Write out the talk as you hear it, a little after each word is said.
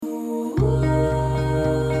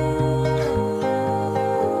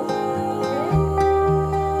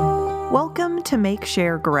to Make,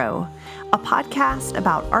 Share, Grow, a podcast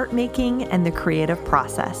about art making and the creative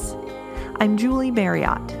process. I'm Julie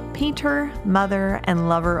Marriott, painter, mother, and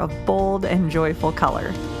lover of bold and joyful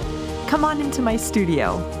color. Come on into my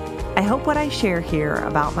studio. I hope what I share here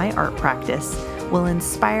about my art practice will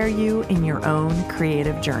inspire you in your own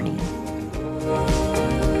creative journey.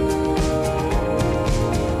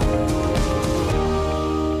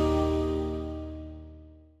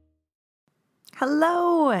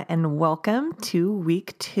 Hello, and welcome to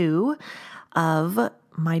week 2 of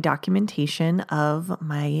my documentation of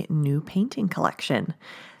my new painting collection.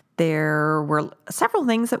 There were several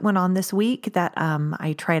things that went on this week that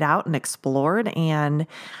I tried out and explored, and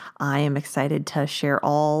I am excited to share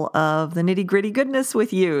all of the nitty-gritty goodness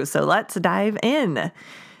with you. So let's dive in.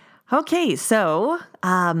 Okay, so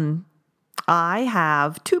I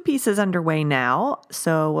have 2 pieces underway now,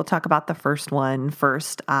 so we'll talk about the first one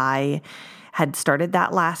first. I had started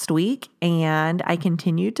that last week, and I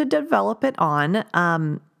continued to develop it on.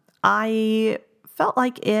 I felt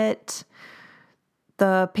like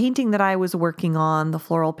the painting that I was working on, the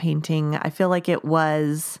floral painting, I feel like it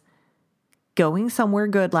was going somewhere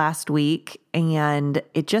good last week, and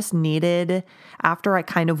it just needed, after I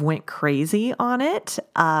kind of went crazy on it,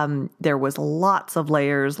 there was lots of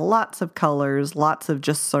layers, lots of colors, lots of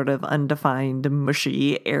just sort of undefined,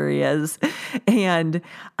 mushy areas. And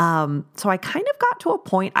so I kind of got to a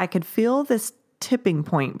point, I could feel this tipping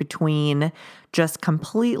point between just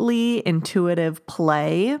completely intuitive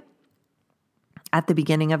play at the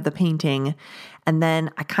beginning of the painting. And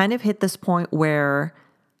then I kind of hit this point where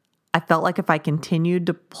I felt like if I continued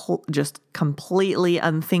to just completely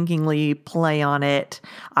unthinkingly play on it,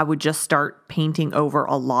 I would just start painting over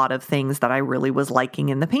a lot of things that I really was liking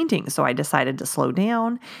in the painting. So I decided to slow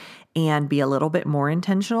down and be a little bit more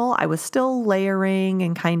intentional. I was still layering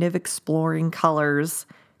and kind of exploring colors,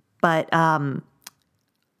 but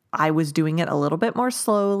I was doing it a little bit more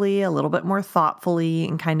slowly, a little bit more thoughtfully,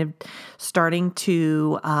 and kind of starting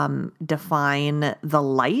to define the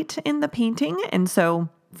light in the painting. And so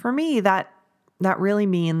for me, that really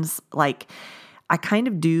means like I kind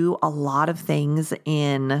of do a lot of things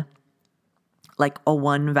in like a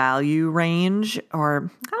 1 value range, or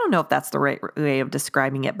I don't know if that's the right way of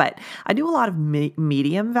describing it, but I do a lot of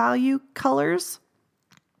medium value colors.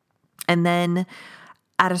 And then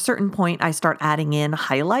at a certain point, I start adding in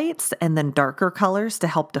highlights and then darker colors to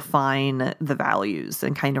help define the values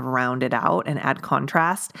and kind of round it out and add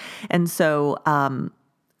contrast. And so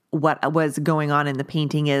what was going on in the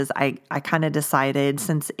painting is I kind of decided,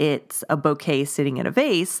 since it's a bouquet sitting in a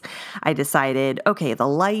vase, I decided, okay, the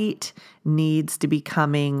light needs to be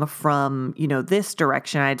coming from, this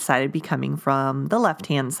direction. I decided to be coming from the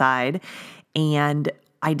left-hand side. And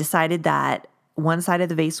I decided that one side of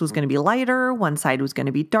the vase was going to be lighter, one side was going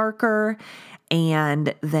to be darker,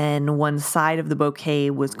 and then one side of the bouquet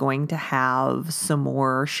was going to have some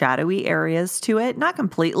more shadowy areas to it. Not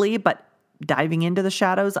completely, but diving into the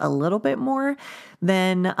shadows a little bit more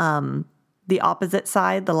than the opposite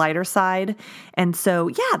side, the lighter side. And so,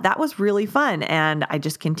 yeah, that was really fun. And I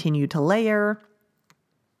just continued to layer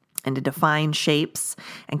and to define shapes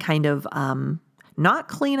and kind of not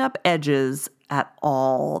clean up edges at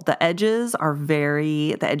all. The edges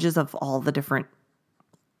of all the different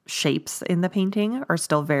shapes in the painting are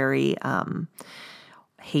still very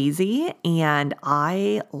hazy, and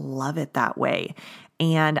I love it that way.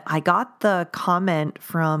 And I got the comment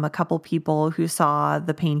from a couple people who saw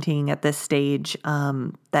the painting at this stage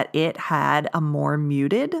that it had a more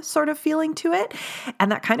muted sort of feeling to it.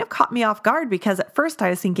 And that kind of caught me off guard, because at first I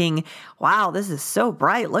was thinking, wow, this is so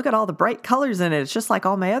bright. Look at all the bright colors in it. It's just like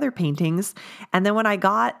all my other paintings. And then when I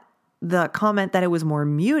got the comment that it was more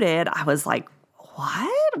muted, I was like,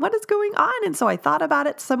 what is going on? And so I thought about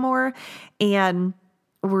it some more and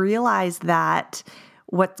realized that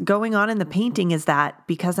what's going on in the painting is that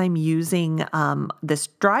because I'm using this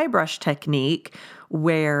dry brush technique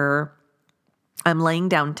where I'm laying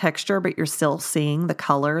down texture, but you're still seeing the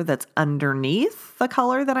color that's underneath the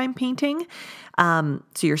color that I'm painting. So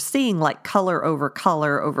you're seeing like color over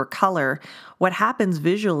color over color. What happens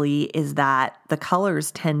visually is that the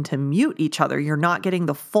colors tend to mute each other. You're not getting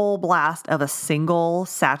the full blast of a single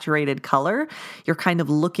saturated color. You're kind of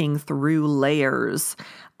looking through layers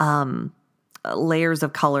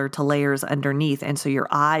of color to layers underneath. And so your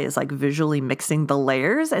eye is like visually mixing the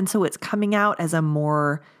layers. And so it's coming out as a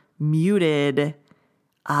more muted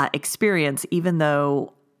experience, even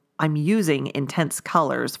though I'm using intense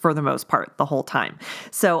colors for the most part the whole time.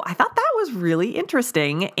 So I thought that was really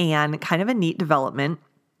interesting and kind of a neat development.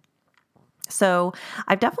 So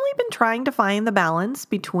I've definitely been trying to find the balance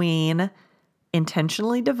between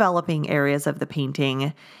intentionally developing areas of the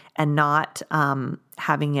painting and not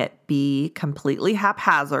having it be completely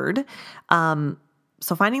haphazard.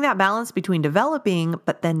 So finding that balance between developing,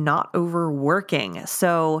 but then not overworking.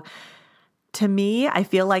 So to me, I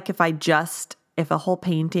feel like if a whole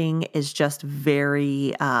painting is just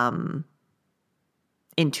very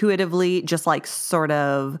intuitively, just like sort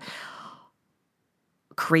of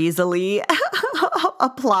crazily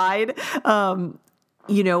applied,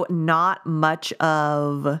 not much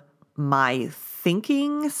of my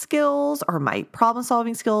thinking skills or my problem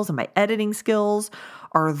solving skills and my editing skills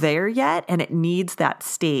are there yet, and it needs that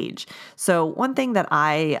stage. So one thing that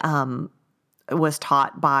I was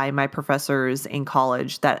taught by my professors in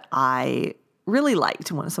college that I really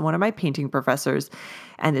liked, one of my painting professors,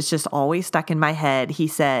 and it's just always stuck in my head. He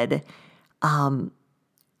said, you're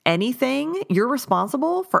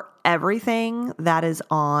responsible for everything that is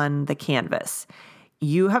on the canvas.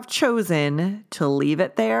 You have chosen to leave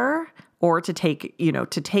it there or to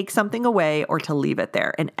take something away or to leave it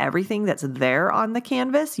there. And everything that's there on the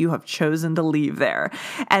canvas, you have chosen to leave there.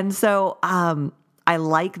 And so I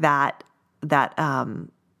like that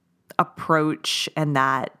approach and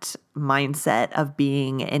that mindset of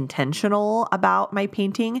being intentional about my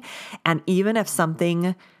painting. And even if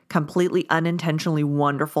something completely unintentionally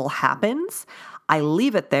wonderful happens, I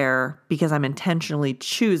leave it there because I'm intentionally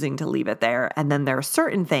choosing to leave it there. And then there are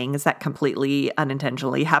certain things that completely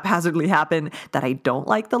unintentionally, haphazardly happen that I don't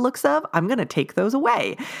like the looks of. I'm going to take those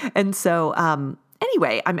away. And so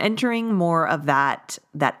anyway, I'm entering more of that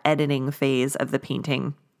editing phase of the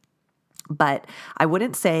painting. But I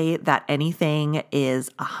wouldn't say that anything is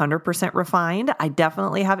 100% refined. I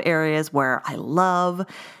definitely have areas where I love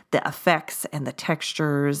the effects and the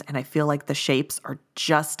textures, and I feel like the shapes are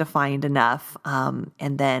just defined enough. And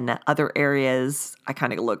then other areas, I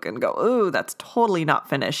kind of look and go, "Ooh, that's totally not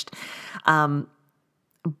finished."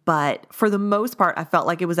 But for the most part, I felt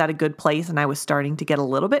like it was at a good place, and I was starting to get a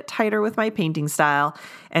little bit tighter with my painting style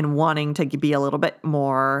and wanting to be a little bit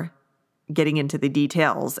more getting into the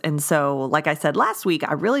details. And so, like I said last week,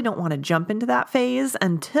 I really don't want to jump into that phase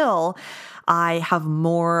until I have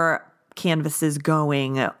more canvases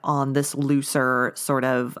going on this looser sort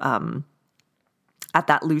of, at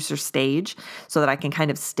that looser stage, so that I can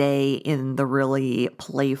kind of stay in the really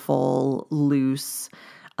playful, loose,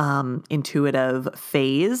 intuitive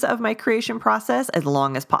phase of my creation process as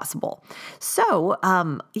long as possible. So,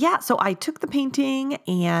 so I took the painting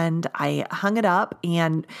and I hung it up.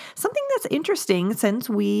 And something that's interesting, since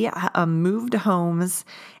we moved homes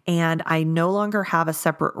and I no longer have a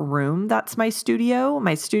separate room, that's my studio.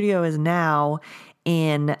 My studio is now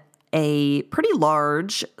in a pretty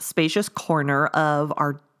large, spacious corner of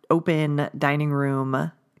our open dining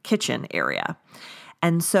room kitchen area.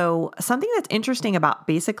 And so something that's interesting about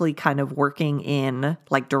basically kind of working in,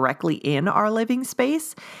 like directly in our living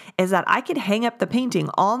space, is that I could hang up the painting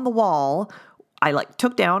on the wall. I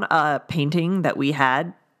took down a painting that we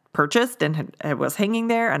had purchased and it was hanging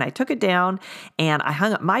there, and I took it down and I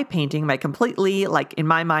hung up my painting, my completely, in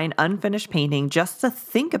my mind, unfinished painting, just to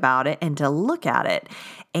think about it and to look at it.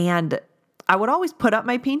 And I would always put up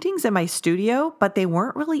my paintings in my studio, but they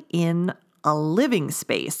weren't really in a living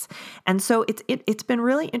space. And so it's been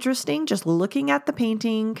really interesting just looking at the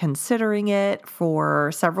painting, considering it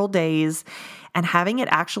for several days, and having it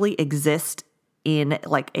actually exist in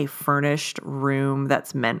a furnished room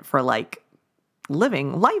that's meant for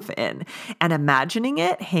living life in, and imagining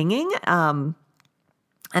it hanging. And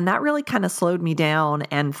that really kind of slowed me down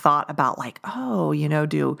and thought about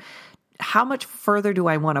how much further do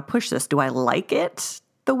I want to push this? Do I like it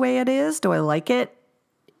the way it is? Do I like it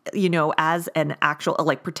as an actual,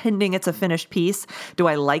 pretending it's a finished piece? Do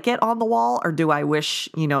I like it on the wall, or do I wish,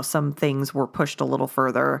 some things were pushed a little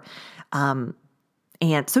further? And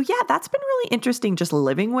so, that's been really interesting, just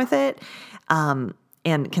living with it, and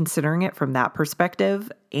considering it from that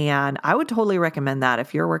perspective. And I would totally recommend that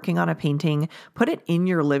if you're working on a painting, put it in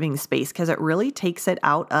your living space, because it really takes it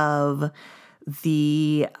out of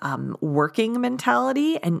the working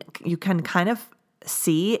mentality, and you can kind of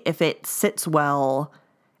see if it sits well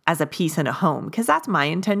as a piece in a home, because that's my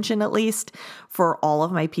intention, at least for all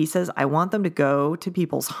of my pieces. I want them to go to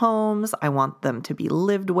people's homes. I want them to be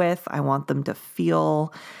lived with. I want them to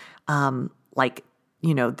feel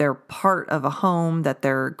they're part of a home, that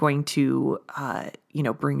they're going to,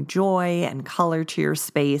 bring joy and color to your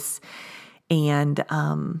space, and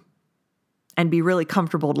be really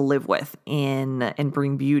comfortable to live with and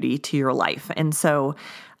bring beauty to your life. And so,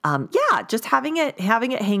 just having it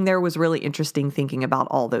hang there was really interesting, thinking about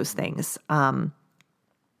all those things.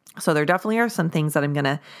 So there definitely are some things that I'm going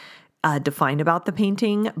to defined about the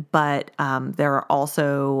painting, but there are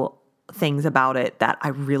also things about it that I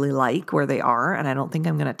really like where they are, and I don't think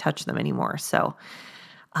I'm going to touch them anymore. So,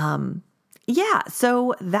 yeah,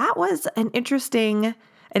 so that was an interesting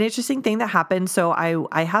thing that happened. So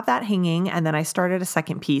I have that hanging, and then I started a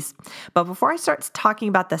second piece. But before I start talking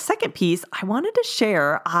about the second piece, I wanted to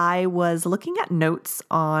share, I was looking at notes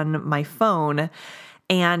on my phone,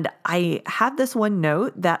 and I had this one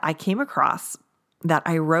note that I came across that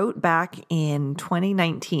I wrote back in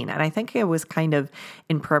 2019. And I think it was kind of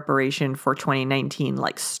in preparation for 2019,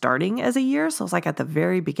 like starting as a year. So it was like at the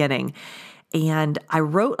very beginning. And I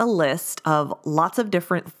wrote a list of lots of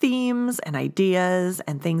different themes and ideas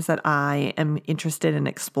and things that I am interested in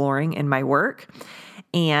exploring in my work.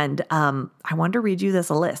 And I wanted to read you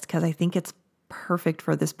this list because I think it's perfect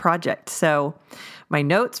for this project. So my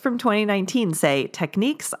notes from 2019 say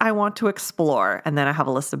techniques I want to explore. And then I have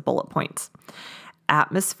a list of bullet points.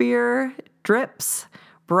 Atmosphere, drips,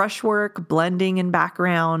 brushwork, blending and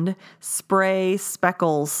background, spray,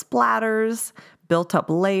 speckles, splatters, built up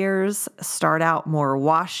layers, start out more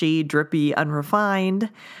washy, drippy, unrefined,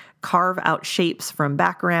 carve out shapes from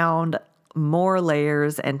background, more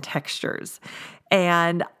layers and textures.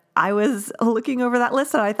 And I was looking over that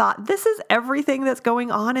list and I thought, this is everything that's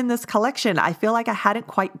going on in this collection. I feel like I hadn't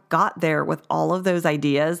quite got there with all of those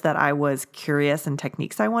ideas that I was curious and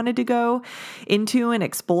techniques I wanted to go into and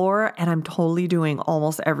explore. And I'm totally doing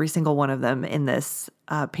almost every single one of them in this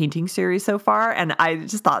painting series so far. And I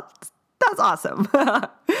just thought, that's awesome.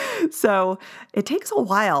 So it takes a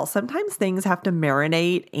while. Sometimes things have to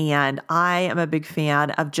marinate, and I am a big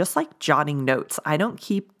fan of just like jotting notes. I don't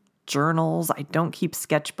keep journals. I don't keep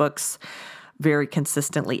sketchbooks very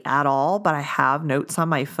consistently at all, but I have notes on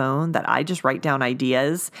my phone that I just write down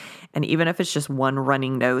ideas. And even if it's just one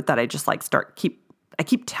running note that I just like I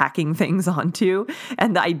keep tacking things onto,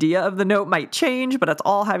 and the idea of the note might change, but it's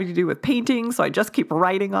all having to do with painting. So I just keep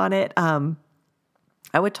writing on it.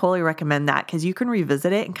 I would totally recommend that because you can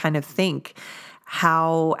revisit it and kind of think,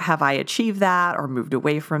 how have I achieved that or moved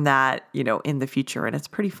away from that, in the future? And it's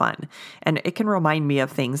pretty fun. And it can remind me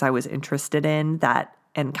of things I was interested in that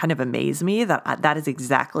and kind of amaze me that is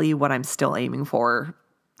exactly what I'm still aiming for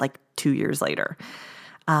like 2 years later.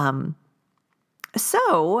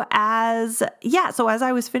 So as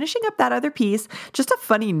I was finishing up that other piece, just a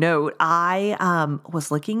funny note, I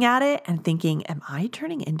was looking at it and thinking, am I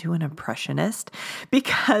turning into an impressionist?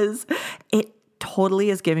 Because it totally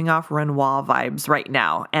is giving off Renoir vibes right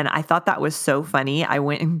now. And I thought that was so funny. I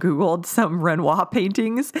went and Googled some Renoir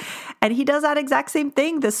paintings, and he does that exact same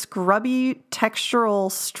thing, the scrubby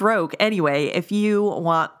textural stroke. Anyway, if you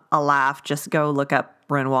want a laugh, just go look up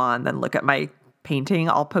Renoir and then look at my painting.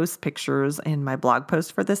 I'll post pictures in my blog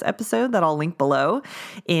post for this episode that I'll link below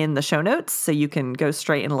in the show notes so you can go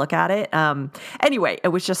straight and look at it. Anyway, it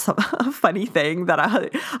was just a funny thing that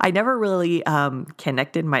I never really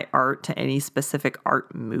connected my art to any specific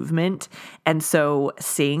art movement. And so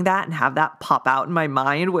seeing that and have that pop out in my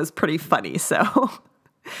mind was pretty funny. So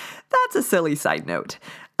that's a silly side note.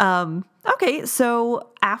 Okay,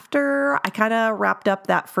 so after I kind of wrapped up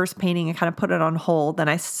that first painting and kind of put it on hold, then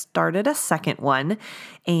I started a second one,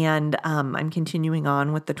 and I'm continuing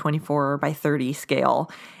on with the 24 by 30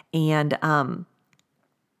 scale. And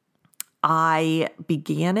I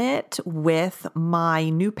began it with my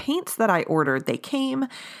new paints that I ordered. They came,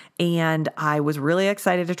 and I was really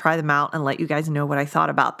excited to try them out and let you guys know what I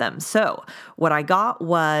thought about them. So what I got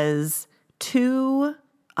was 2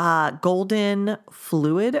 golden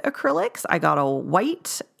fluid acrylics. I got a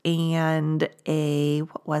white and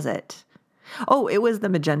what was it? Oh, it was the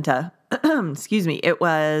magenta. Excuse me. It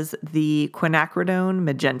was the quinacridone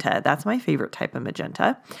magenta. That's my favorite type of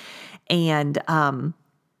magenta. And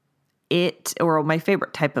or my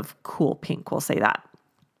favorite type of cool pink, we'll say that.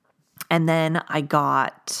 And then I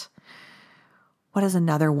got, what is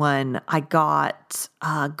another one? I got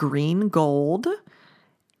green gold,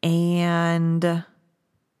 and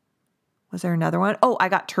was there another one? Oh, I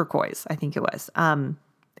got turquoise, I think it was. And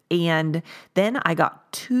then I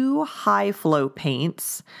got 2 high flow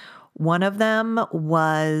paints. One of them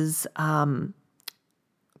was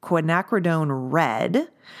quinacridone red,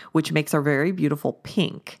 which makes a very beautiful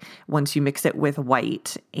pink once you mix it with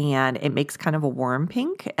white, and it makes kind of a warm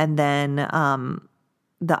pink. And then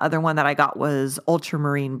the other one that I got was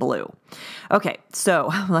ultramarine blue. Okay, so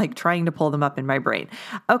I'm like trying to pull them up in my brain.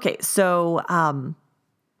 Okay, so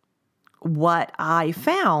what I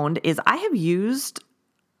found is I have used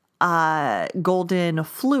golden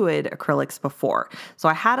fluid acrylics before. So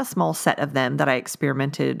I had a small set of them that I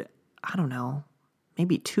experimented, I don't know,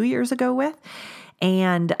 maybe 2 years ago with.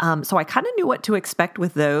 And so I kind of knew what to expect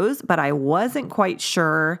with those, but I wasn't quite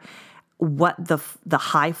sure what the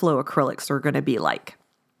high flow acrylics were going to be like.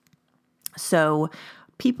 So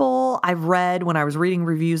I've read when I was reading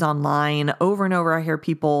reviews online over and over, I hear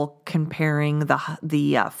people comparing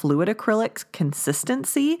the fluid acrylics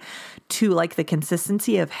consistency to like the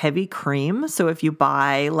consistency of heavy cream. So if you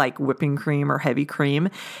buy like whipping cream or heavy cream,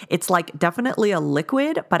 it's like definitely a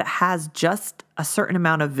liquid, but it has just a certain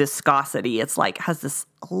amount of viscosity. It's like has this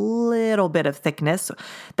little bit of thickness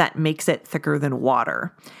that makes it thicker than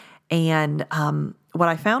water. And what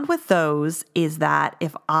I found with those is that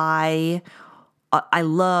if I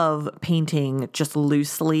love painting just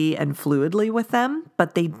loosely and fluidly with them,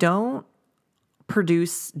 but they don't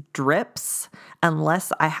produce drips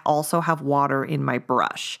unless I also have water in my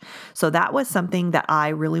brush. So that was something that I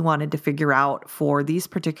really wanted to figure out for these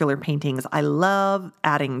particular paintings. I love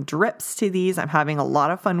adding drips to these. I'm having a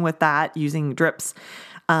lot of fun with that, using drips.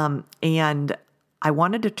 And I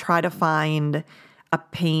wanted to try to find a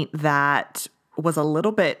paint that was a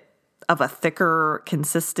little bit of a thicker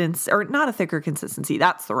consistency, or not a thicker consistency,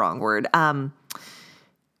 that's the wrong word,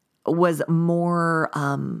 was more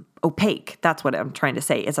opaque. That's what I'm trying to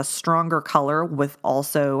say. It's a stronger color with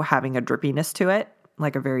also having a drippiness to it,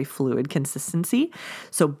 like a very fluid consistency.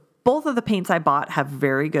 So both of the paints I bought have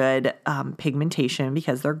very good pigmentation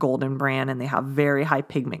because they're Golden brand and they have very high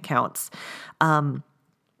pigment counts.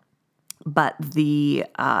 But the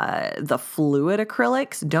fluid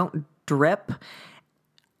acrylics don't drip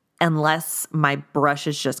unless my brush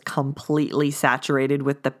is just completely saturated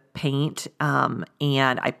with the paint, and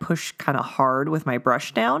I push kind of hard with my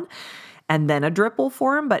brush down, and then a drip will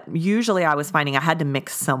form. But usually I was finding I had to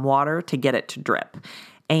mix some water to get it to drip.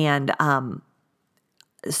 And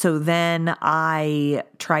so then I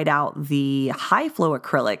tried out the high flow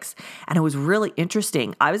acrylics, and it was really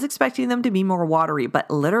interesting. I was expecting them to be more watery,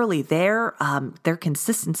 but literally their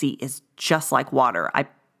consistency is just like water.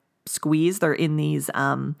 They're in these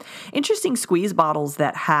interesting squeeze bottles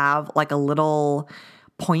that have like a little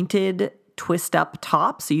pointed twist up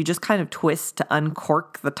top. So you just kind of twist to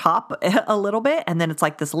uncork the top a little bit, and then it's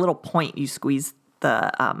like this little point you squeeze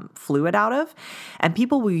the fluid out of. And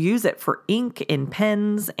people will use it for ink in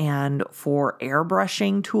pens and for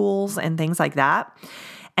airbrushing tools and things like that.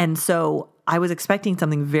 And so I was expecting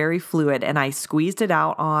something very fluid, and I squeezed it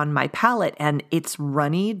out on my palette, and it's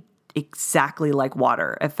runny exactly like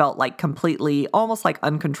water. It felt like completely, almost like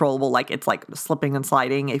uncontrollable, like it's like slipping and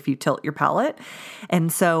sliding if you tilt your palette. And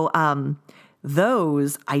so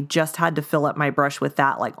those, I just had to fill up my brush with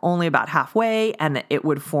that like only about halfway, and it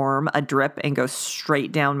would form a drip and go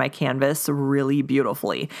straight down my canvas really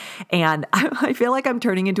beautifully. And I feel like I'm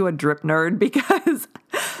turning into a drip nerd because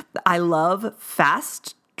I love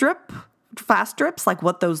fast drips, like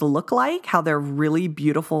what those look like, how they're really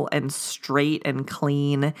beautiful and straight and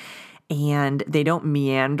clean, and they don't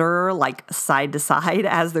meander like side to side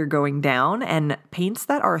as they're going down. And paints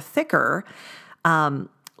that are thicker,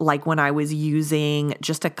 like when I was using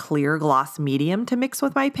just a clear gloss medium to mix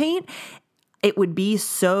with my paint, it would be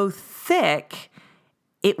so thick,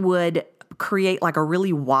 it would create like a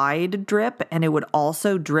really wide drip, and it would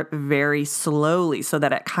also drip very slowly so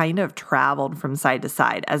that it kind of traveled from side to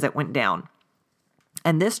side as it went down.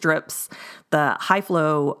 And this drips, the high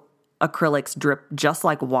flow acrylics drip just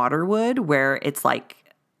like water would, where it's like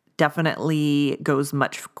definitely goes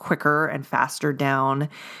much quicker and faster down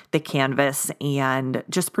the canvas and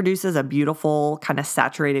just produces a beautiful kind of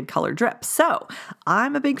saturated color drip. So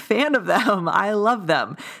I'm a big fan of them. I love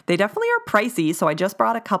them. They definitely are pricey. So I just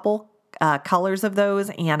brought a couple colors of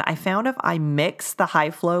those, and I found if I mix the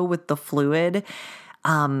high flow with the fluid,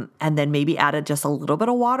 and then maybe added just a little bit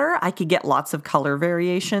of water, I could get lots of color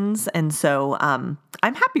variations. And so I'm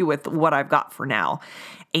happy with what I've got for now.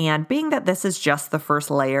 And being that this is just the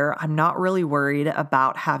first layer, I'm not really worried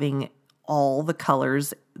about having all the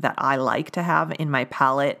colors that I like to have in my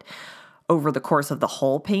palette over the course of the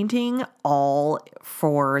whole painting, all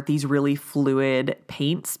for these really fluid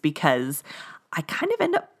paints, because I kind of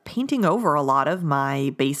end up painting over a lot of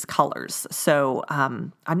my base colors. So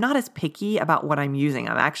I'm not as picky about what I'm using.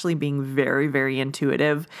 I'm actually being very, very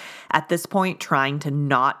intuitive at this point, trying to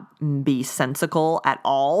not be sensical at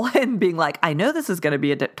all and being like, I know this is going to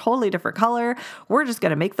be a totally different color. We're just going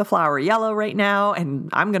to make the flower yellow right now, and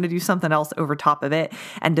I'm going to do something else over top of it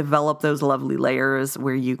and develop those lovely layers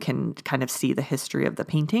where you can kind of see the history of the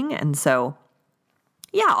painting. And so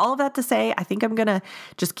yeah, all of that to say, I think I'm going to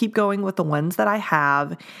just keep going with the ones that I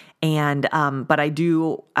have. And, but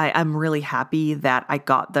I'm really happy that I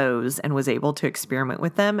got those and was able to experiment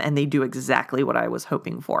with them, and they do exactly what I was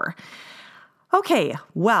hoping for. Okay,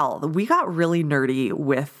 well, we got really nerdy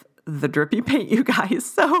with the drippy paint, you guys.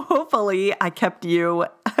 So hopefully I kept you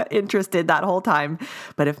interested that whole time.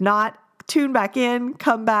 But if not, tune back in,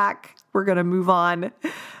 come back. We're going to move on.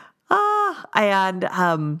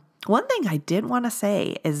 One thing I did want to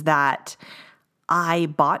say is that I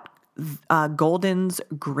bought Golden's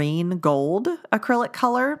Green Gold acrylic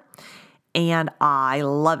color, and I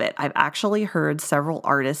love it. I've actually heard several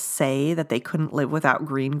artists say that they couldn't live without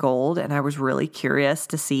green gold, and I was really curious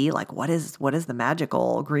to see like what is the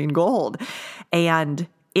magical green gold. And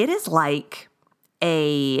it is like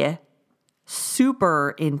a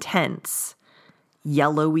super intense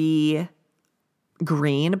yellowy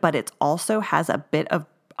green, but it also has a bit of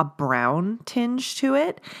a brown tinge to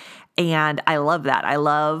it. And I love that. I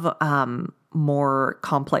love more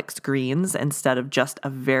complex greens instead of just a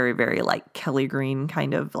very, very like Kelly green,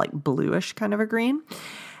 kind of like bluish kind of a green.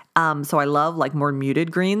 So I love like more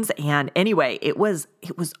muted greens. And anyway, it was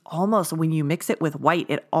almost, when you mix it with white,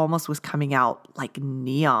 it almost was coming out like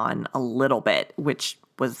neon a little bit, which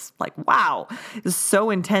was like, wow, it's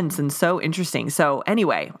so intense and so interesting. So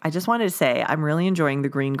anyway, I just wanted to say I'm really enjoying the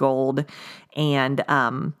green gold, and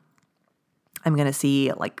I'm going to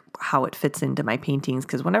see like how it fits into my paintings,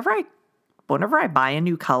 because whenever I buy a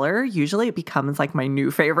new color, usually it becomes like my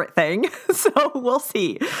new favorite thing. So we'll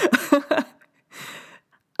see.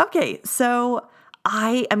 Okay, so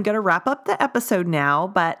I am going to wrap up the episode now,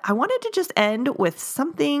 but I wanted to just end with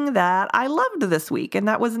something that I loved this week and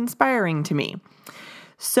that was inspiring to me.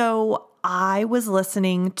 So I was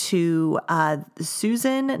listening to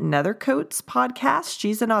Susan Nethercoat's podcast.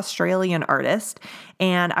 She's an Australian artist,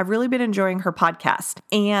 and I've really been enjoying her podcast.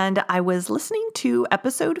 And I was listening to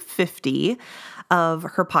episode 50 of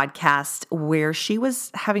her podcast, where she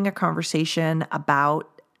was having a conversation about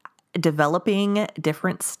developing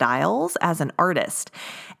different styles as an artist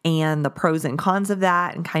and the pros and cons of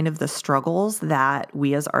that, and kind of the struggles that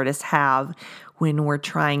we as artists have when we're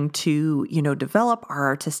trying to, develop our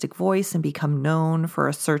artistic voice and become known for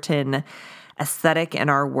a certain aesthetic in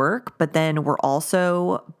our work. But then we're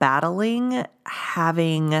also battling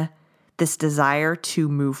having this desire to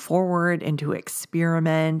move forward and to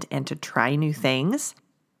experiment and to try new things.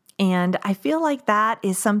 And I feel like that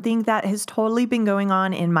is something that has totally been going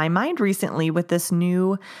on in my mind recently with this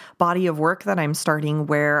new body of work that I'm starting,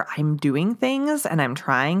 where I'm doing things and I'm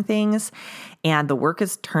trying things, and the work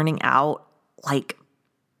is turning out like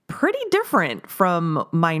pretty different from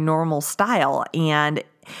my normal style. And,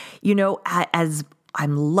 as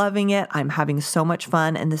I'm loving it, I'm having so much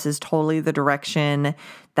fun, and this is totally the direction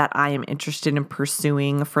that I am interested in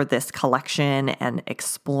pursuing for this collection and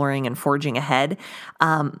exploring and forging ahead.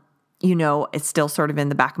 It's still sort of in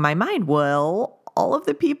the back of my mind. Will all of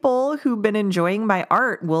the people who've been enjoying my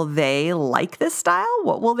art, will they like this style?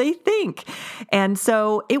 What will they think? And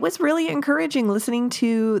so it was really encouraging listening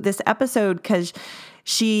to this episode, because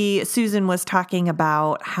Susan was talking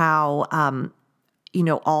about how,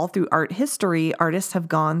 all through art history, artists have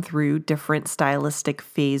gone through different stylistic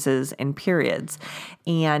phases and periods.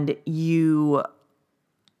 And you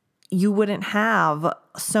wouldn't have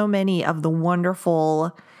so many of the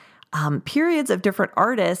wonderful periods of different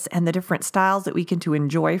artists and the different styles that we can to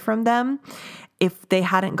enjoy from them if they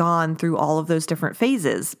hadn't gone through all of those different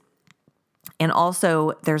phases. And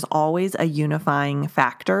also, there's always a unifying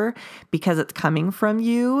factor, because it's coming from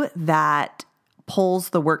you, that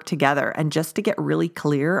pulls the work together. And just to get really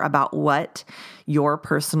clear about what your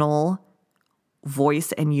personal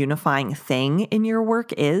voice and unifying thing in your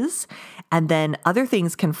work is. And then other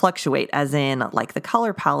things can fluctuate, as in like the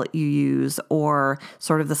color palette you use or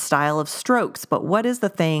sort of the style of strokes. But what is the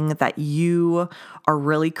thing that you are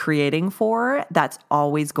really creating for that's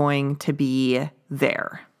always going to be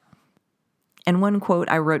there? And one quote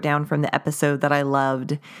I wrote down from the episode that I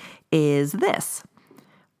loved is this: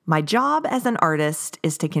 "My job as an artist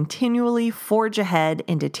is to continually forge ahead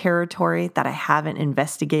into territory that I haven't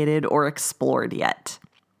investigated or explored yet."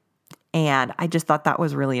 And I just thought that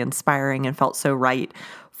was really inspiring and felt so right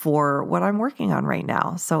for what I'm working on right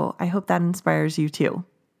now. So I hope that inspires you too.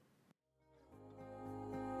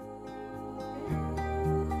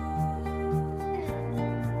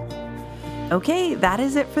 Okay, that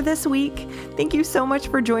is it for this week. Thank you so much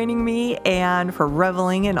for joining me and for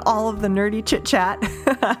reveling in all of the nerdy chit chat.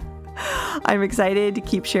 I'm excited to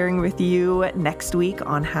keep sharing with you next week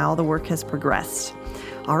on how the work has progressed.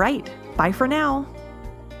 All right, bye for now.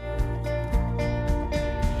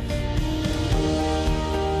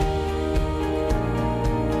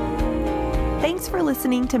 Thanks for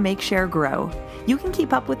listening to Make, Share, Grow. You can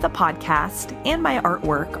keep up with the podcast and my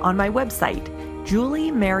artwork on my website,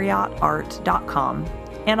 juliemarriottart.com,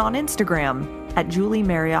 and on Instagram at Julie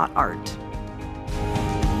Marriott Art.